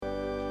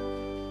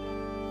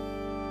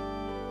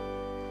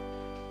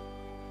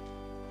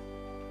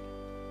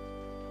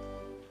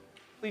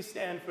Please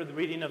stand for the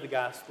reading of the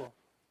Gospel.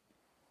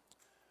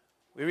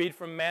 We read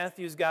from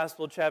Matthew's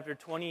Gospel, chapter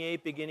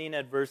 28, beginning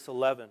at verse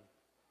 11.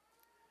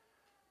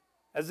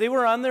 As they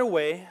were on their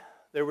way,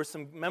 there were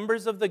some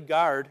members of the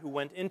guard who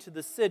went into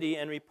the city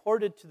and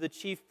reported to the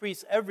chief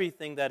priests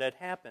everything that had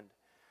happened.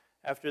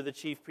 After the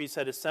chief priests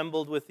had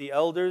assembled with the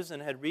elders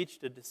and had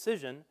reached a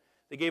decision,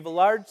 they gave a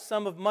large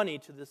sum of money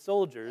to the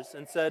soldiers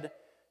and said,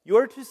 "You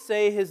are to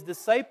say his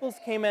disciples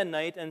came at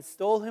night and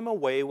stole him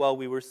away while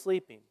we were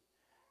sleeping.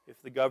 If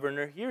the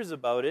governor hears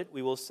about it,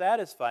 we will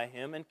satisfy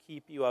him and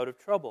keep you out of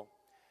trouble."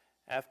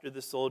 After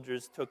the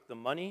soldiers took the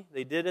money,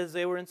 they did as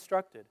they were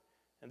instructed.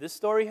 And this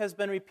story has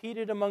been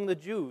repeated among the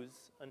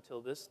Jews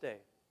until this day.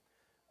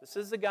 This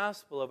is the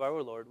gospel of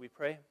our Lord, we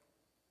pray.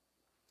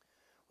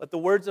 Let the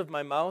words of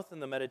my mouth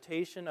and the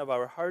meditation of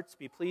our hearts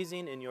be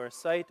pleasing in your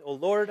sight, O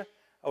Lord,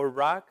 our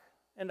rock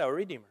and our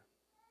Redeemer.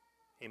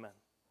 Amen.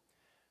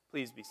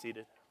 Please be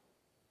seated.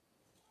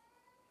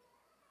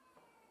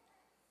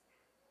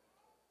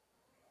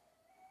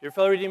 Dear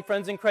fellow redeemed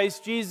friends in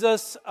Christ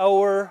Jesus,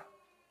 our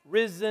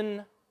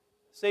risen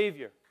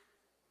Savior.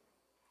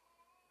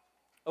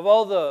 Of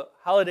all the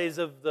holidays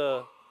of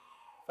the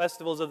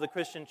festivals of the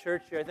Christian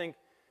church here, I think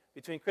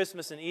between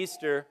Christmas and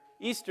Easter,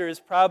 Easter is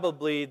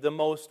probably the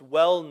most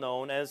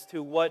well-known as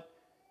to what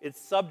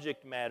its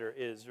subject matter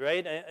is,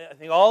 right? I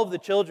think all of the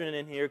children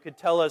in here could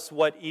tell us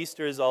what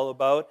Easter is all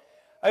about.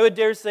 I would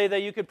dare say that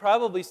you could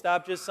probably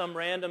stop just some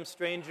random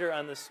stranger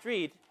on the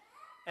street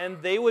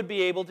and they would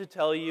be able to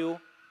tell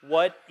you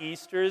what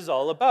Easter is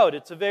all about.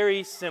 It's a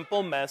very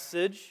simple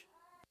message.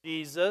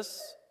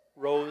 Jesus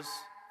rose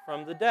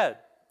from the dead.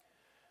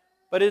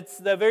 But it's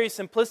the very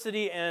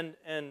simplicity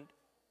and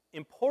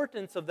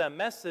importance of that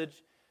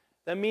message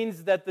that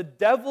means that the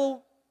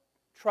devil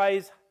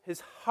tries his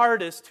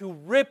hardest to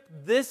rip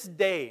this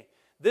day,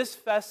 this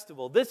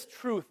festival, this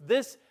truth,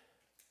 this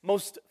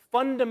most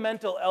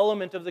fundamental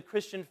element of the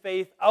Christian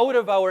faith out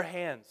of our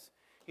hands.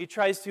 He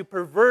tries to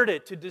pervert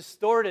it, to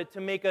distort it, to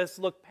make us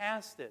look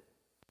past it.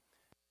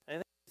 And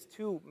I think there's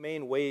two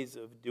main ways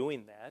of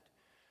doing that.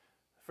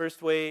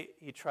 First way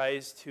he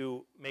tries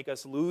to make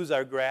us lose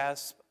our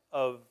grasp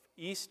of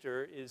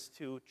Easter is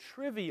to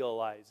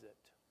trivialize it.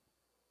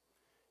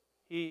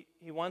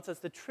 He wants us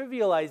to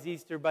trivialize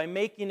Easter by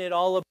making it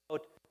all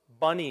about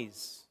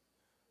bunnies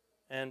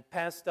and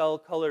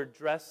pastel-colored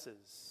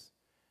dresses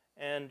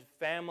and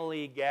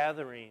family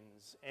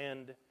gatherings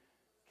and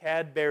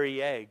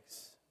Cadbury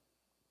eggs.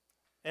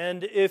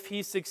 And if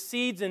he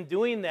succeeds in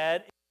doing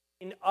that,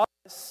 in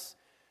us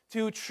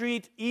to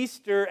treat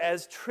Easter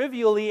as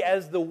trivially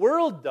as the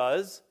world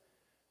does,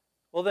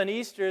 well, then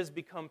Easter has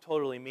become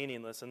totally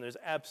meaningless, and there's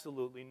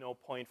absolutely no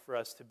point for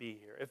us to be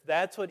here. If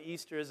that's what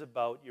Easter is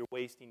about, you're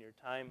wasting your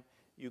time.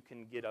 You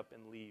can get up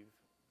and leave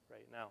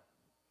right now.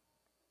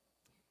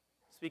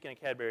 Speaking of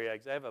Cadbury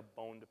eggs, I have a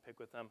bone to pick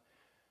with them.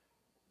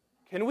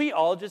 Can we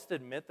all just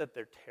admit that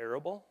they're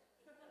terrible?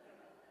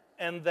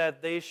 And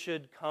that they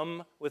should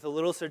come with a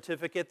little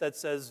certificate that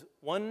says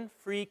one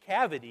free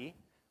cavity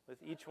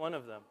with each one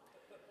of them?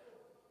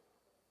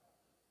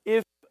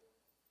 If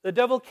the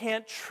devil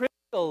can't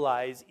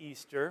trivialize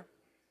Easter,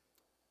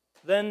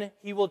 then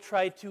he will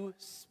try to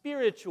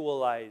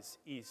spiritualize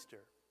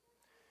Easter.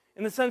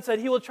 In the sense that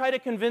he will try to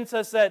convince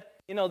us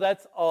that,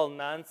 that's all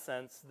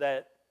nonsense,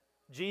 that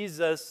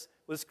Jesus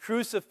was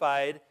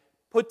crucified,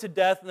 put to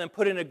death, and then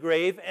put in a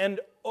grave,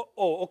 and,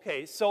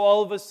 okay, so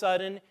all of a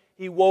sudden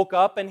he woke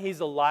up and he's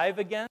alive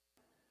again,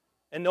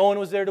 and no one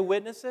was there to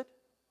witness it?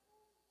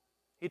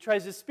 He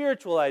tries to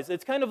spiritualize.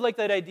 It's kind of like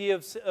that idea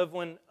of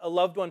when a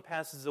loved one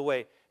passes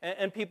away,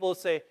 and people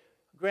say,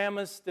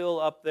 Grandma's still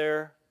up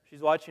there,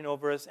 she's watching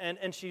over us,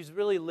 and she's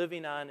really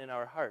living on in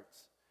our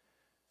hearts.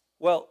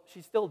 Well,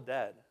 she's still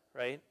dead,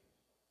 right?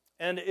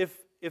 And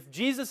if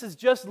Jesus is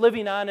just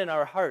living on in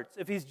our hearts,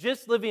 if he's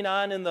just living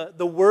on in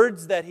the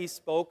words that he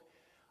spoke,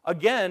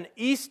 again,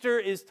 Easter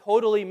is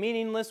totally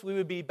meaningless. We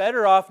would be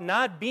better off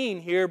not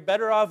being here,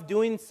 better off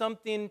doing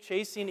something,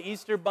 chasing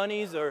Easter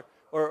bunnies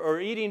or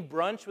eating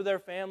brunch with our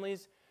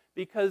families,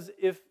 because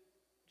if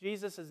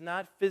Jesus is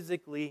not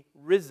physically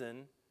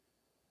risen,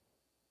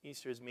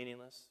 Easter is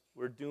meaningless.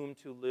 We're doomed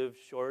to live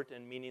short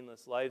and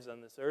meaningless lives on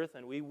this earth,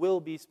 and we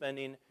will be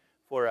spending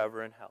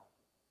forever in hell.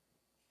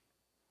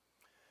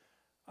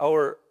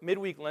 Our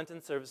midweek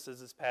Lenten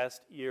services this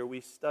past year, we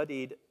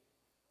studied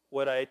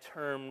what I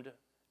termed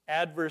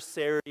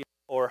adversarial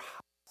or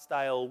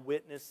hostile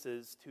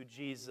witnesses to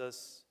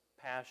Jesus'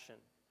 passion.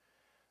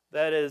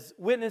 That is,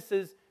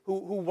 witnesses who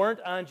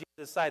weren't on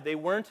Jesus' side. They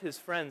weren't his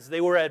friends.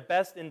 They were at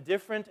best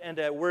indifferent and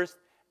at worst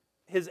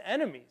his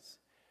enemies.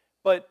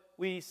 But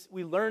we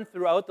learned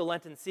throughout the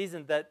Lenten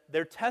season that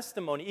their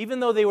testimony,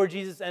 even though they were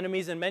Jesus'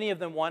 enemies and many of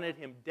them wanted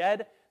him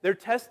dead, their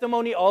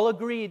testimony all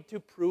agreed to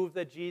prove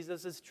that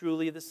Jesus is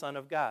truly the Son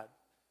of God.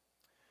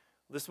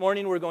 This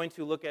morning we're going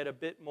to look at a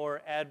bit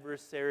more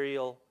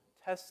adversarial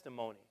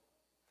testimony.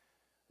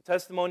 The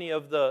testimony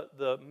of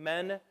the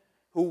men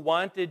who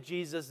wanted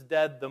Jesus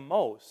dead the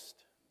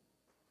most,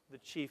 the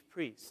chief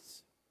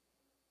priests.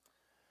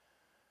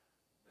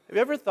 Have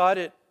you ever thought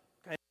it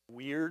kind of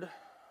weird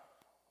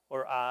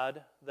or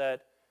odd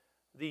that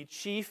the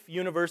chief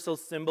universal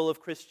symbol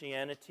of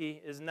Christianity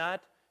is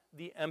not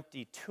the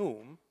empty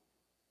tomb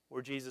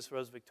where Jesus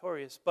rose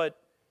victorious, but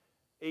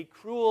a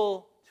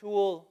cruel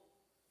tool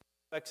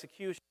of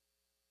execution?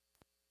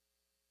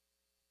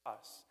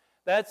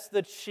 That's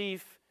the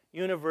chief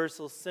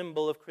universal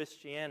symbol of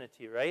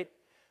Christianity, right?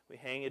 We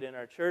hang it in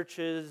our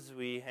churches,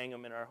 we hang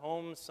them in our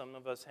homes, some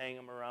of us hang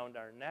them around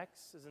our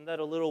necks. Isn't that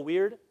a little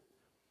weird?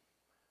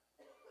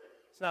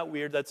 It's not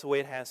weird, that's the way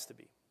it has to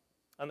be.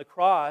 On the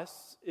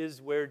cross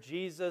is where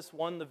Jesus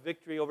won the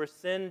victory over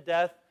sin,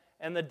 death,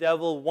 and the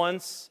devil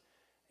once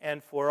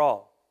and for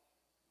all.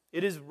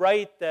 It is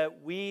right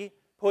that we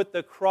put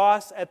the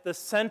cross at the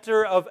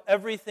center of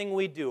everything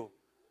we do,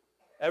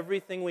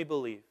 everything we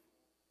believe.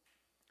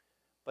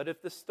 But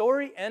if the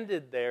story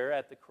ended there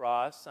at the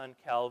cross on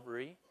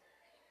Calvary,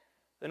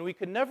 then we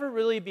could never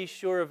really be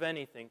sure of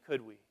anything,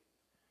 could we?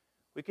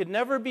 We could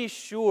never be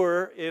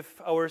sure if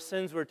our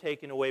sins were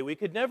taken away. We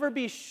could never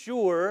be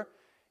sure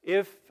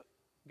if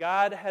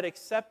God had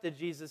accepted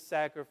Jesus'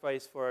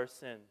 sacrifice for our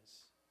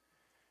sins.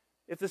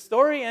 If the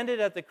story ended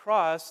at the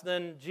cross,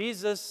 then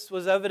Jesus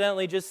was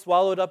evidently just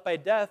swallowed up by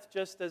death,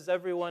 just as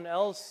everyone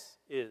else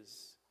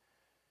is.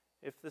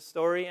 If the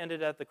story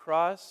ended at the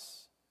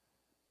cross,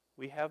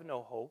 we have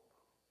no hope.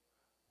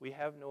 We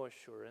have no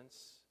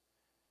assurance.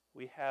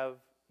 We have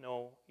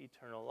no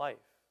eternal life.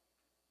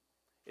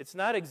 It's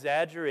not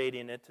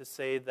exaggerating it to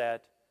say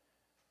that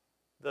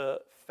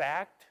the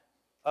fact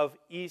of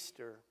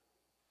Easter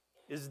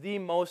is the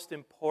most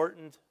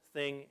important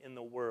thing in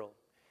the world.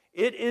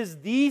 It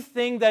is the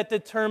thing that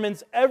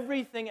determines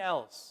everything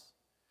else.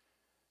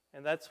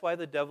 And that's why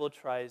the devil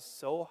tries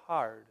so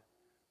hard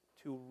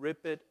to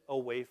rip it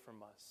away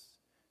from us,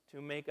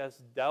 to make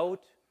us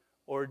doubt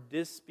or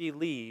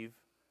disbelieve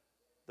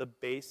the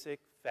basic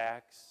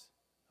facts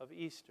of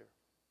Easter.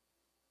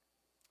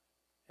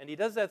 And he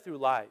does that through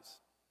lies.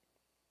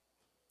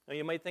 Now,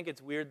 you might think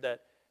it's weird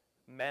that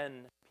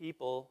men,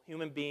 people,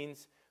 human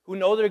beings who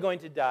know they're going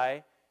to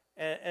die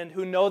and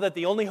who know that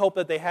the only hope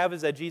that they have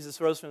is that Jesus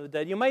rose from the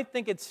dead, you might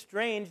think it's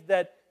strange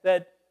that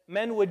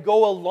men would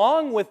go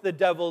along with the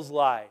devil's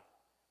lie.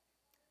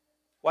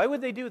 Why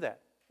would they do that?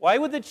 Why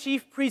would the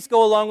chief priests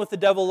go along with the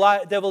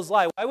devil's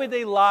lie? Why would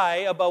they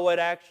lie about what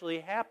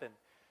actually happened?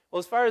 Well,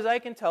 as far as I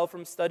can tell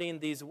from studying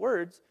these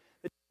words,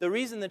 the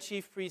reason the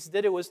chief priests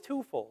did it was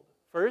twofold.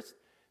 First,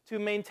 to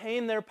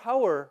maintain their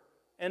power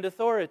and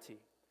authority.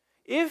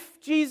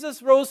 If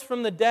Jesus rose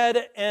from the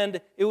dead and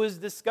it was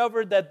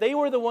discovered that they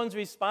were the ones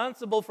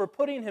responsible for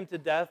putting him to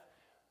death,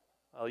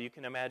 well, you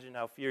can imagine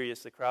how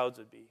furious the crowds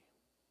would be.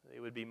 They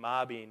would be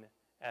mobbing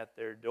at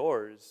their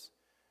doors,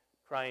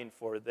 crying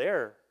for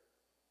their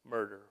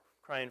murder,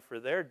 crying for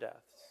their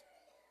deaths.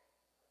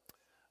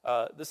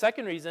 The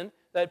second reason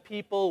that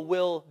people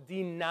will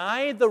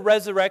deny the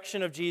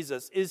resurrection of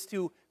Jesus is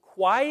to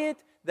quiet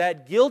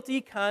that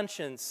guilty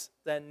conscience,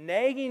 that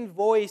nagging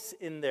voice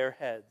in their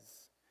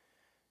heads.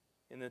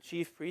 In the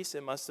chief priests,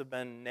 it must have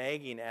been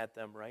nagging at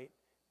them, right?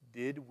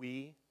 Did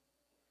we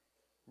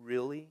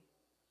really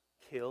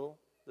kill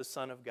the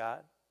Son of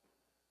God?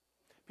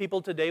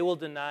 People today will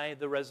deny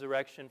the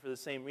resurrection for the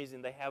same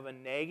reason. They have a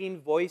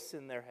nagging voice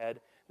in their head,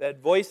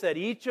 that voice that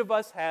each of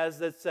us has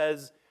that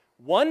says,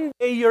 one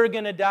day you're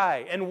going to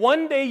die, and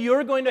one day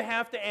you're going to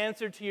have to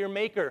answer to your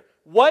Maker.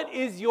 What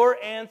is your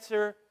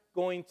answer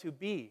going to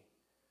be?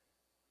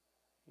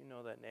 You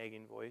know that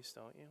nagging voice,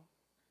 don't you?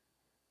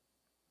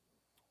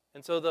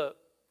 And so the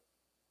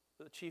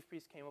chief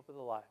priest came up with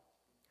a lie.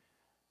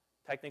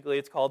 Technically,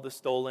 it's called the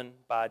stolen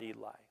body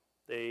lie.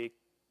 They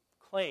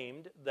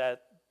claimed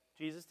that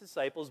Jesus'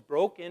 disciples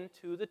broke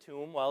into the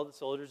tomb while the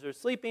soldiers were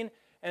sleeping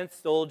and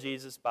stole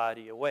Jesus'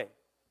 body away.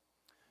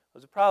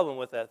 There's a problem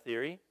with that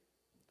theory.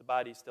 The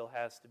body still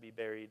has to be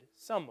buried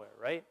somewhere,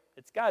 right?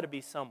 It's got to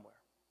be somewhere.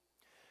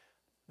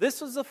 This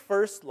was the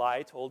first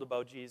lie told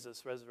about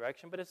Jesus'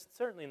 resurrection, but it's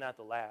certainly not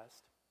the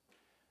last.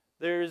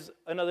 There's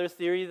another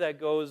theory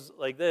that goes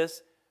like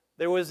this.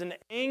 There was an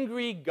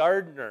angry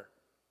gardener,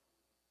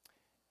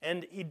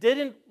 and he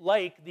didn't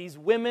like these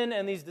women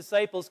and these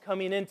disciples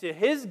coming into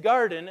his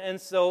garden, and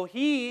so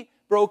he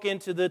broke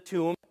into the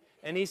tomb,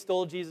 and he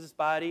stole Jesus'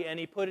 body, and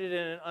he put it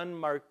in an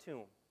unmarked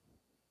tomb.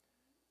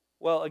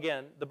 Well,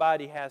 again, the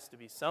body has to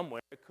be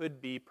somewhere. It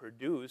could be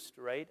produced,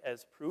 right,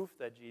 as proof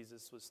that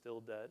Jesus was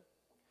still dead.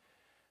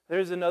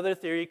 There's another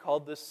theory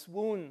called the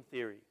swoon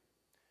theory,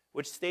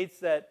 which states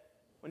that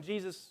when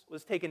Jesus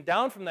was taken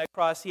down from that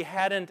cross, he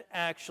hadn't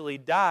actually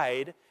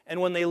died,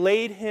 and when they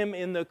laid him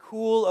in the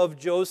cool of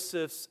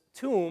Joseph's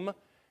tomb,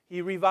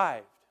 he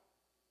revived.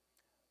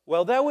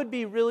 Well, that would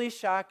be really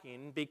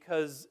shocking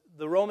because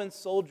the Roman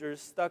soldiers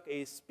stuck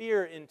a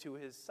spear into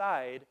his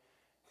side,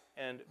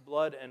 and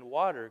blood and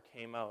water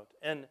came out.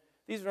 And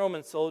these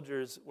Roman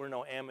soldiers were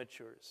no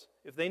amateurs.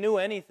 If they knew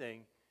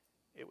anything,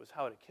 it was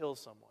how to kill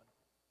someone.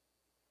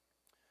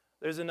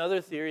 There's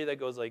another theory that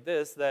goes like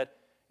this, that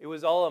it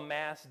was all a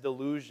mass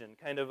delusion,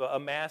 kind of a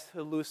mass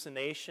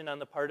hallucination on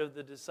the part of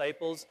the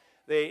disciples.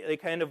 They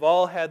kind of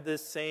all had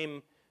this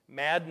same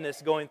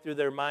madness going through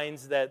their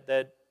minds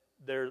that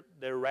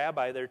their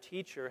rabbi, their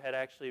teacher, had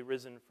actually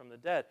risen from the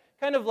dead.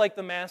 Kind of like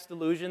the mass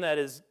delusion that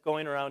is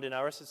going around in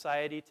our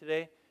society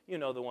today. You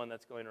know the one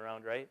that's going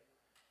around, right?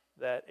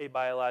 That a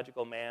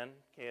biological man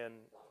can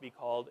be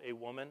called a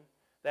woman.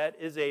 That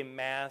is a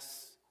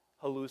mass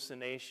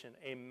hallucination,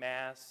 a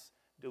mass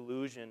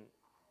delusion.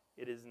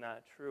 It is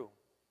not true.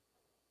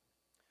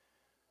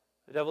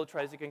 The devil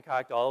tries to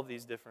concoct all of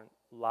these different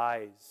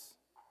lies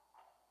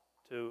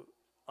to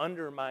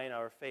undermine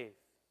our faith,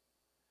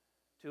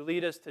 to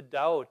lead us to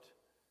doubt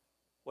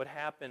what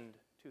happened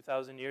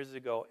 2,000 years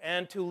ago,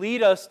 and to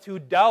lead us to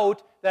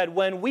doubt that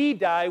when we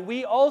die,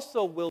 we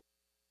also will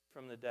be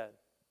from the dead.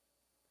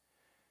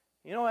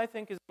 You know what I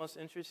think is the most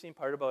interesting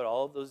part about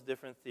all of those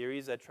different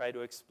theories that try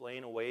to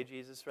explain away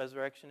Jesus'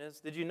 resurrection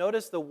is? Did you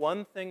notice the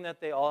one thing that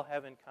they all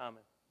have in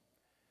common?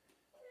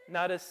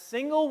 Not a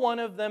single one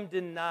of them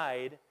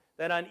denied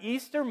that on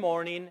Easter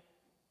morning,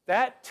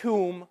 that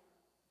tomb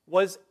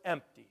was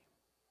empty.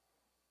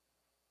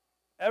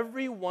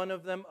 Every one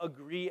of them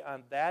agree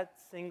on that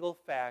single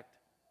fact.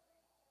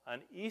 On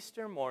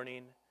Easter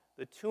morning,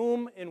 the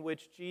tomb in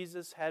which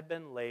Jesus had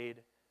been laid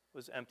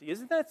was empty.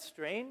 Isn't that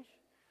strange?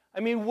 I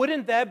mean,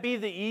 wouldn't that be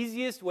the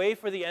easiest way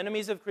for the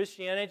enemies of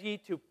Christianity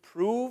to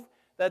prove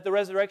that the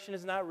resurrection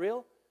is not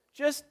real?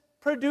 Just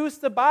produce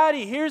the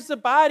body. Here's the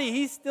body.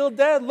 He's still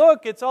dead.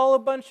 Look, it's all a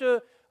bunch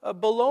of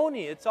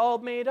baloney. It's all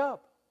made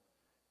up.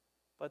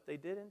 But they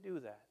didn't do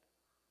that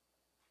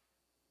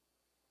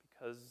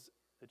because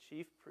the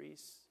chief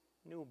priests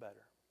knew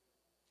better.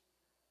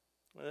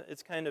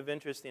 It's kind of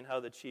interesting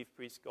how the chief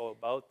priests go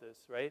about this,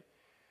 right?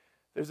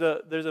 There's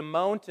a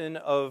mountain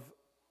of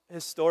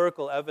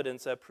historical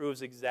evidence that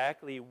proves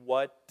exactly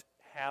what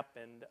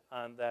happened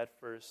on that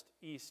first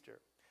Easter.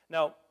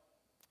 Now,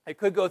 I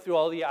could go through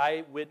all the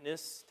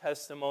eyewitness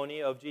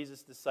testimony of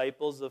Jesus'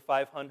 disciples, the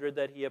 500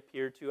 that he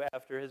appeared to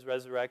after his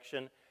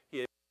resurrection.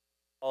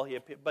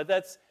 But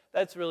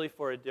that's really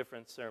for a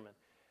different sermon.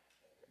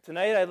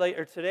 Today I'd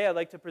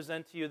like to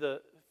present to you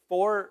the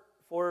four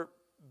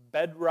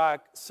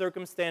bedrock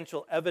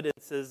circumstantial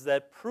evidences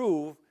that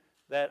prove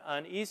that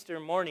on Easter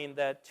morning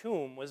that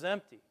tomb was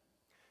empty.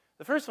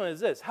 The first one is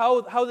this: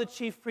 how the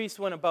chief priests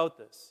went about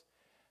this.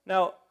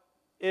 Now,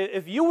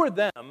 if you were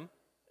them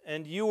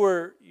and you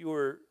were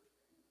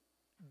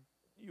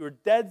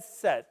dead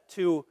set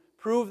to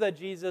prove that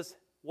Jesus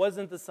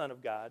wasn't the Son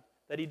of God,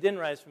 that he didn't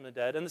rise from the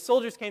dead, and the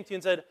soldiers came to you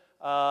and said,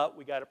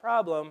 we got a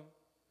problem.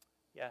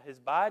 Yeah, his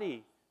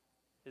body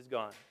is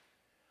gone.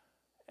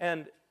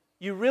 And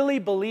you really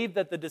believed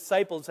that the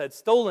disciples had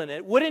stolen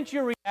it, wouldn't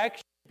your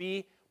reaction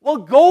be, well,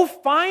 go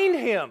find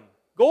him.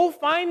 Go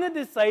find the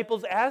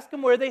disciples, ask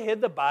them where they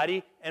hid the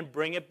body, and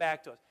bring it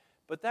back to us.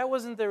 But that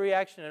wasn't their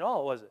reaction at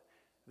all, was it?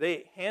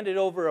 They handed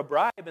over a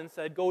bribe and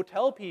said, go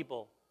tell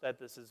people that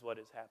this is what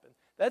has happened.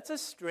 That's a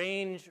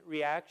strange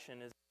reaction,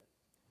 isn't it?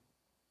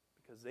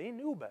 Because they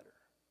knew better.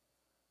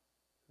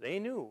 They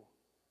knew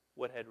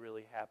what had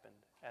really happened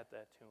at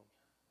that tomb.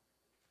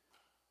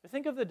 But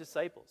think of the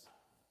disciples.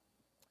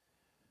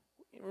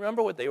 You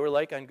remember what they were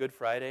like on Good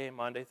Friday,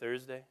 Maundy,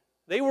 Thursday?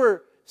 They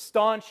were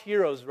staunch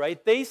heroes,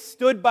 right? They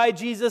stood by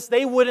Jesus.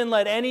 They wouldn't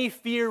let any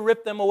fear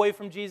rip them away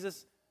from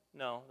Jesus.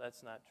 No,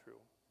 that's not true.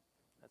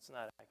 That's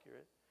not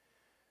accurate.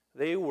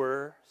 They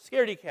were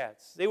scaredy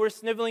cats. They were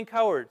sniveling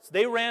cowards.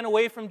 They ran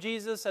away from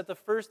Jesus at the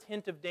first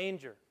hint of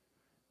danger.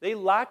 They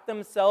locked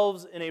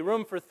themselves in a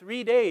room for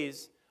 3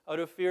 days out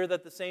of fear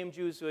that the same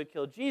Jews who had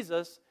killed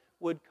Jesus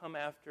would come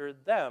after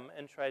them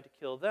and try to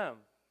kill them.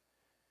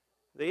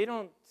 They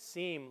don't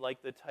seem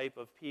like the type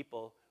of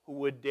people who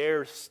would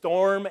dare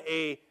storm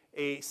a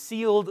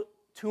sealed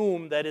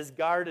tomb that is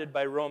guarded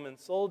by Roman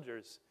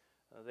soldiers.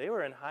 They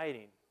were in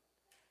hiding.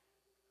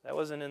 That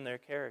wasn't in their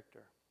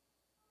character.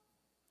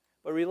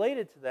 But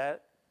related to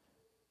that,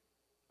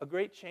 a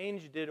great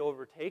change did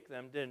overtake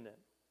them, didn't it?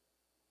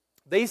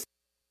 They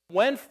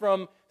went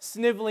from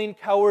sniveling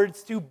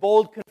cowards to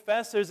bold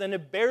confessors, and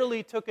it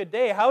barely took a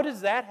day. How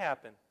does that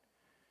happen?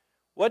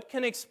 What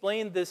can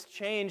explain this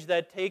change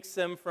that takes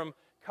them from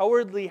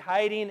cowardly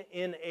hiding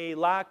in a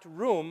locked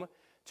room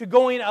to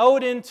going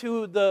out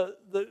into the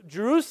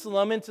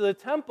Jerusalem, into the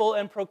temple,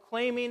 and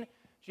proclaiming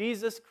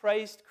Jesus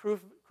Christ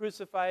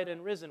crucified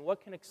and risen?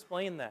 What can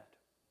explain that?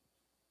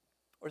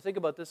 Or think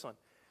about this one.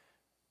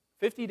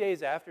 50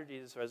 days after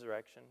Jesus'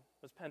 resurrection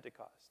was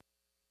Pentecost.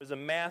 It was a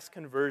mass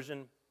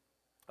conversion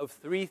of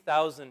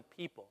 3,000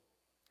 people.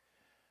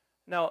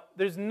 Now,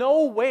 there's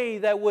no way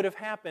that would have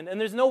happened,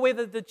 and there's no way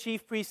that the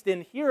chief priest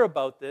didn't hear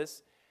about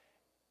this.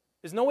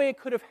 There's no way it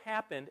could have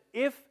happened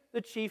if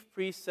the chief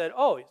priest said,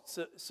 oh,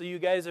 so you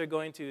guys are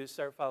going to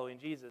start following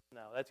Jesus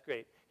now. That's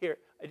great. Here,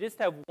 I just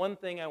have one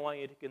thing I want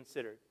you to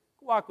consider.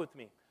 Walk with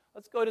me.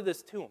 Let's go to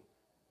this tomb.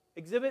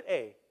 Exhibit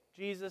A,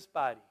 Jesus'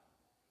 body.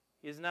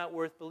 He is not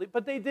worth believing.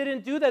 But they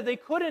didn't do that. They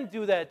couldn't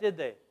do that, did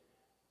they?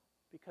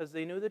 Because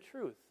they knew the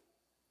truth,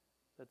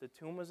 that the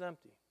tomb was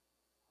empty.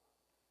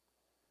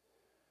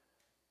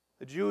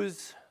 The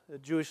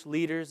Jewish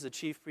leaders, the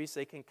chief priests,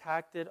 they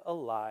concocted a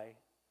lie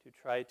to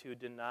try to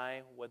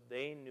deny what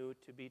they knew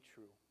to be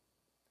true.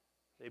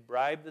 They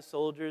bribed the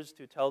soldiers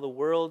to tell the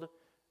world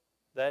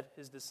that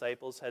his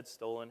disciples had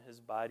stolen his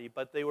body,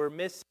 but they were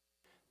missing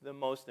the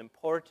most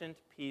important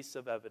piece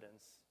of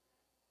evidence,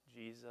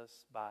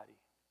 Jesus' body.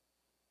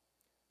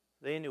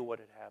 They knew what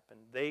had happened.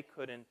 They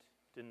couldn't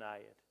deny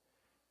it.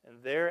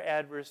 And their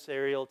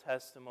adversarial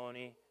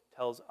testimony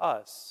tells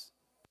us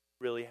what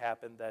really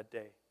happened that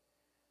day.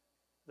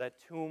 That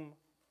tomb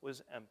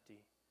was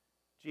empty.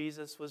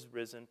 Jesus was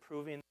risen,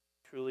 proving that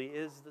he truly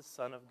is the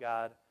Son of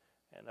God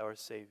and our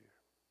Savior.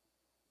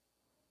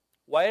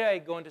 Why did I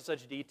go into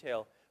such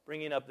detail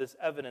bringing up this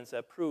evidence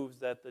that proves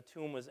that the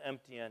tomb was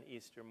empty on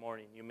Easter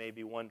morning, you may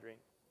be wondering?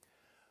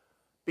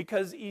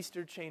 Because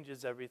Easter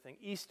changes everything.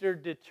 Easter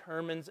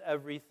determines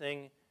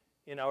everything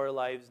in our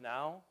lives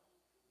now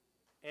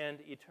and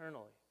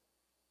eternally.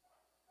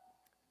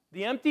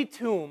 The empty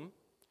tomb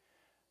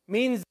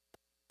means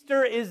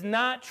Easter is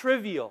not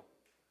trivial.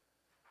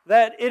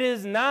 That it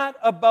is not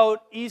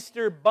about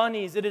Easter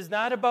bunnies. It is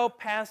not about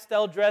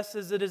pastel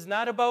dresses. It is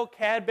not about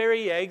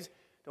Cadbury eggs.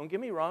 Don't get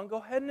me wrong. Go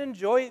ahead and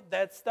enjoy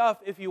that stuff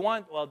if you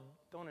want. Well,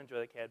 don't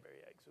enjoy the Cadbury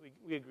eggs.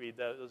 We agreed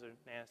that those are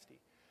nasty.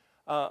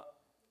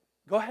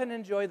 Go ahead and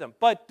enjoy them.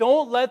 But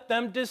don't let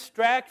them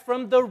distract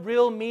from the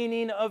real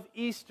meaning of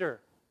Easter.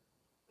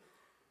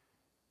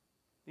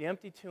 The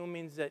empty tomb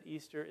means that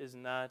Easter is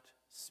not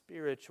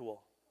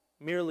spiritual,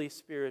 merely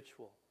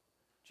spiritual.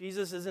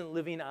 Jesus isn't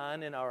living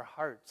on in our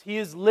hearts. He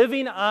is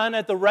living on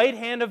at the right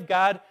hand of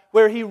God,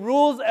 where he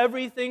rules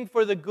everything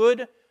for the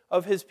good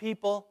of his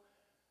people.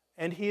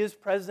 And he is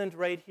present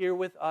right here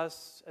with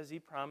us, as he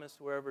promised,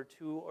 wherever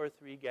 2 or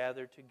 3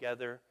 gather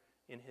together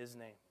in his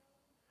name.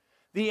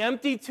 The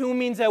empty tomb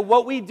means that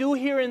what we do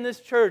here in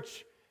this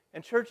church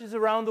and churches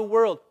around the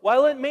world,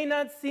 while it may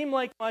not seem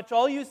like much,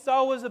 all you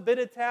saw was a bit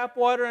of tap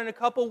water and a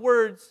couple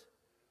words,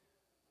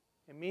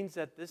 it means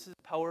that this is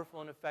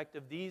powerful and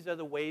effective. These are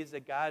the ways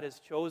that God has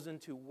chosen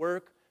to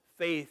work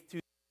faith, to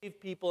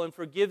save people and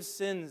forgive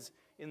sins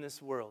in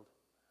this world.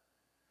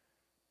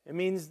 It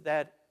means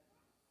that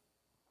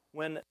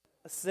when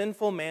a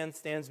sinful man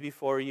stands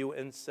before you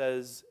and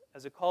says,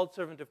 as a called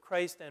servant of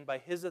Christ and by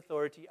his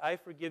authority, I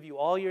forgive you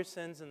all your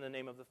sins in the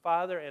name of the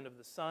Father and of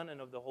the Son and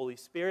of the Holy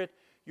Spirit.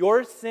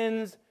 Your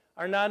sins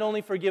are not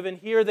only forgiven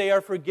here, they are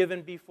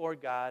forgiven before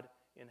God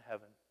in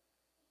heaven.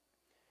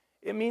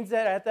 It means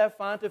that at that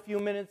font a few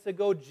minutes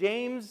ago,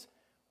 James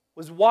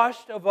was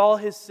washed of all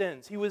his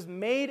sins. He was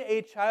made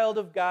a child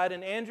of God.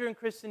 And Andrew and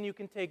Kristen, you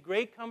can take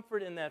great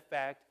comfort in that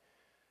fact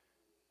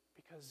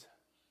because,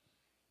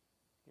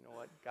 you know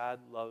what,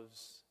 God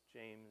loves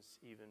James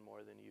even more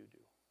than you do.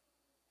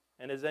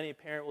 And as any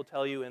parent will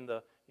tell you in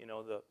the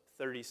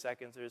 30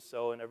 seconds or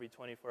so in every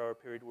 24-hour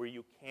period where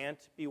you can't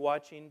be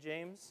watching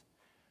James,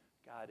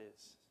 God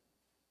is.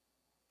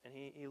 And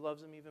he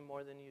loves him even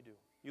more than you do.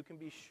 You can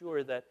be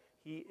sure that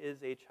he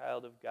is a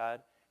child of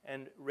God,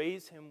 and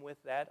raise him with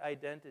that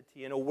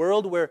identity. In a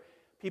world where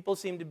people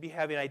seem to be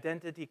having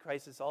identity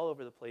crisis all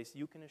over the place,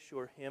 you can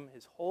assure him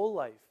his whole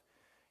life.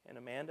 And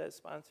Amanda, as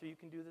sponsor, you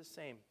can do the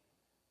same.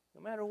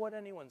 No matter what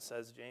anyone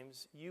says,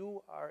 James,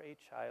 you are a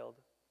child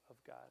of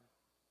God.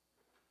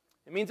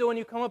 It means that when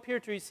you come up here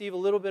to receive a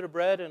little bit of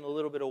bread and a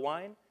little bit of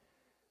wine,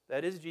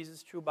 that is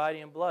Jesus' true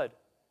body and blood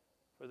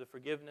for the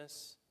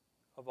forgiveness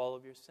of all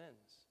of your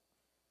sins.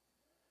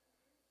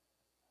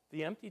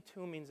 The empty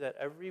tomb means that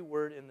every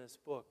word in this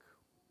book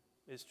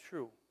is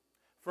true.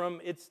 From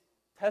its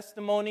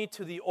testimony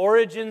to the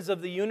origins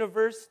of the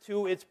universe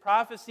to its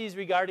prophecies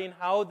regarding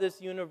how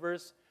this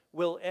universe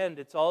will end,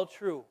 it's all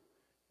true.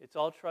 It's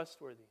all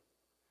trustworthy.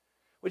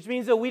 Which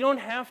means that we don't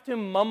have to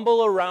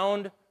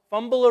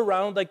fumble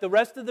around like the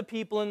rest of the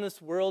people in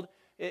this world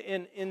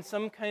in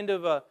some kind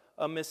of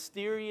a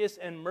mysterious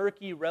and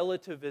murky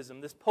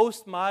relativism, this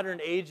postmodern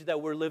age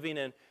that we're living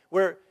in,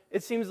 where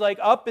it seems like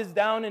up is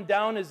down and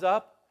down is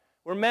up,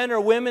 where men are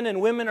women and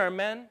women are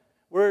men,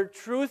 where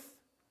truth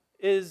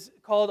is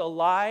called a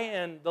lie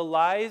and the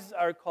lies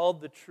are called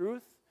the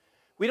truth.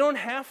 We don't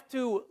have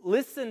to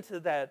listen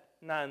to that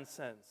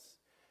nonsense.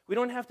 We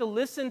don't have to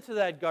listen to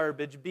that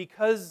garbage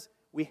because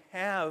we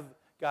have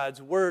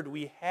God's Word.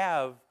 We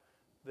have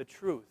the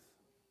truth.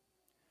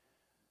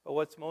 But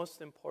what's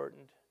most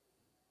important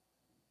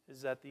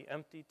is that the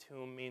empty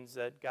tomb means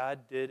that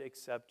God did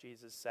accept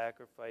Jesus'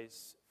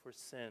 sacrifice for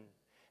sin.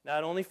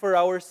 Not only for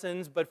our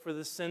sins, but for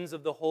the sins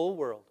of the whole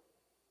world.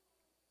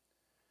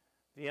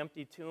 The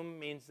empty tomb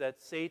means that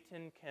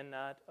Satan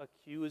cannot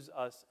accuse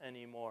us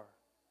anymore.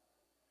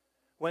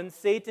 When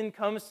Satan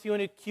comes to you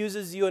and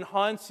accuses you and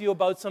haunts you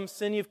about some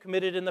sin you've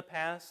committed in the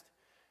past,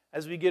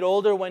 as we get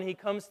older, when he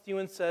comes to you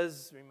and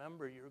says,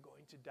 remember, you're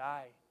going to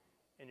die,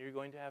 and you're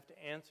going to have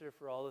to answer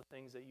for all the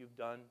things that you've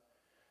done,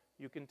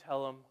 you can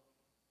tell him,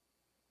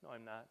 no,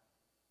 I'm not.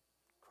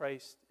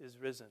 Christ is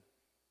risen.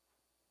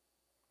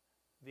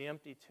 The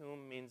empty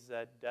tomb means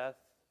that death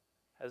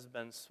has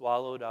been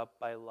swallowed up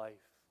by life.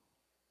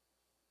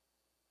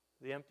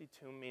 The empty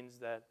tomb means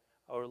that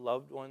our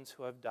loved ones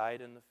who have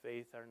died in the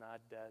faith are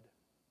not dead.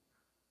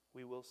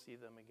 We will see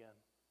them again.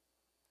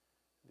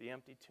 The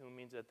empty tomb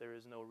means that there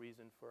is no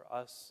reason for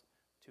us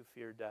to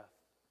fear death,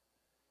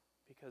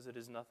 because it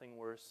is nothing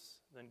worse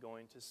than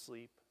going to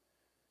sleep.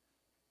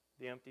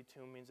 The empty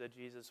tomb means that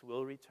Jesus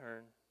will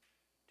return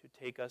to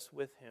take us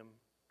with him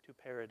to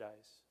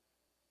paradise.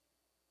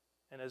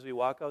 And as we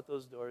walk out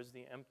those doors,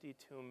 the empty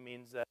tomb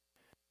means that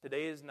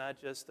today is not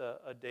just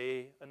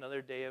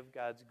another day of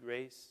God's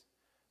grace,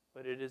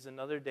 but it is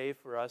another day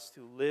for us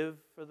to live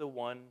for the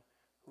one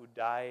who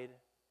died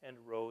and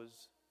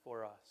rose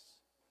for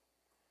us.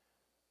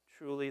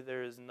 Truly,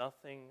 there is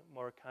nothing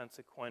more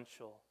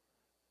consequential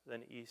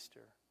than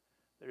Easter.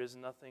 There is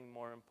nothing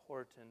more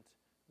important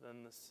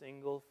than the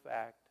single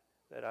fact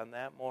that on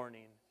that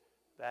morning,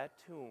 that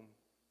tomb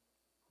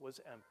was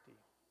empty.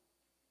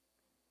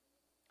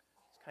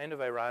 It's kind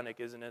of ironic,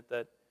 isn't it,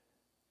 that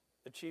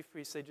the chief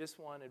priests, they just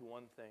wanted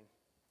one thing.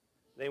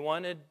 They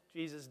wanted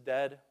Jesus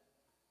dead,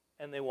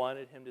 and they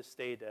wanted him to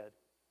stay dead.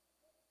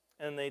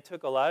 And they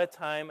took a lot of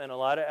time and a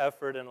lot of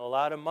effort and a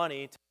lot of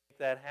money to make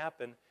that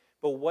happen.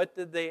 But what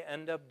did they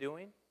end up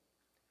doing?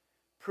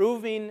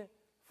 Proving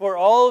for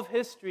all of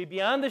history,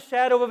 beyond the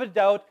shadow of a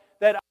doubt,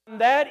 that on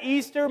that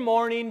Easter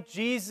morning,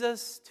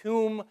 Jesus'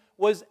 tomb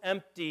was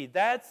empty.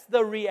 That's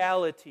the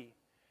reality.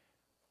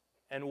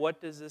 And what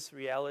does this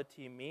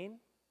reality mean?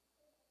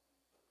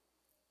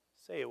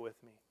 Say it with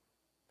me.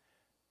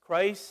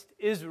 Christ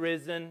is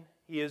risen.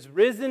 He is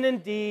risen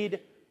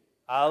indeed.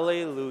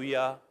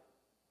 Alleluia.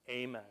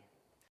 Amen.